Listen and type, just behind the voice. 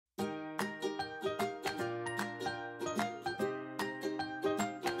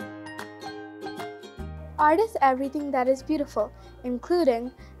Art is everything that is beautiful,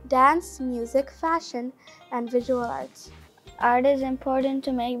 including dance, music, fashion, and visual arts. Art is important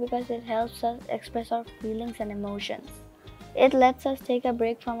to make because it helps us express our feelings and emotions. It lets us take a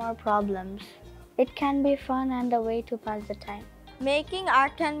break from our problems. It can be fun and a way to pass the time. Making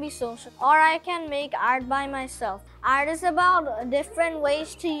art can be social, or I can make art by myself. Art is about different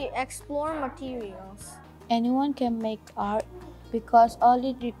ways to explore materials. Anyone can make art because all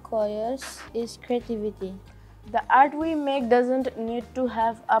it requires is creativity. The art we make doesn't need to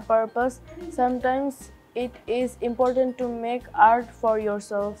have a purpose. Sometimes it is important to make art for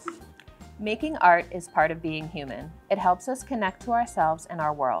yourself. Making art is part of being human. It helps us connect to ourselves and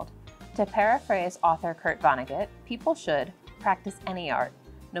our world. To paraphrase author Kurt Vonnegut, people should practice any art,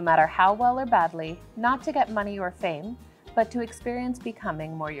 no matter how well or badly, not to get money or fame, but to experience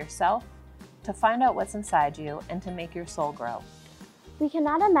becoming more yourself, to find out what's inside you, and to make your soul grow. We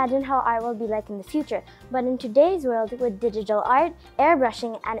cannot imagine how art will be like in the future, but in today's world, with digital art,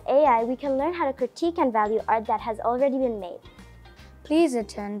 airbrushing, and AI, we can learn how to critique and value art that has already been made. Please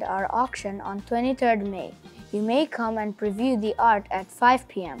attend our auction on 23rd May. You may come and preview the art at 5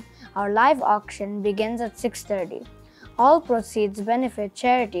 p.m. Our live auction begins at 6:30. All proceeds benefit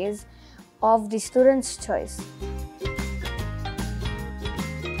charities of the student's choice.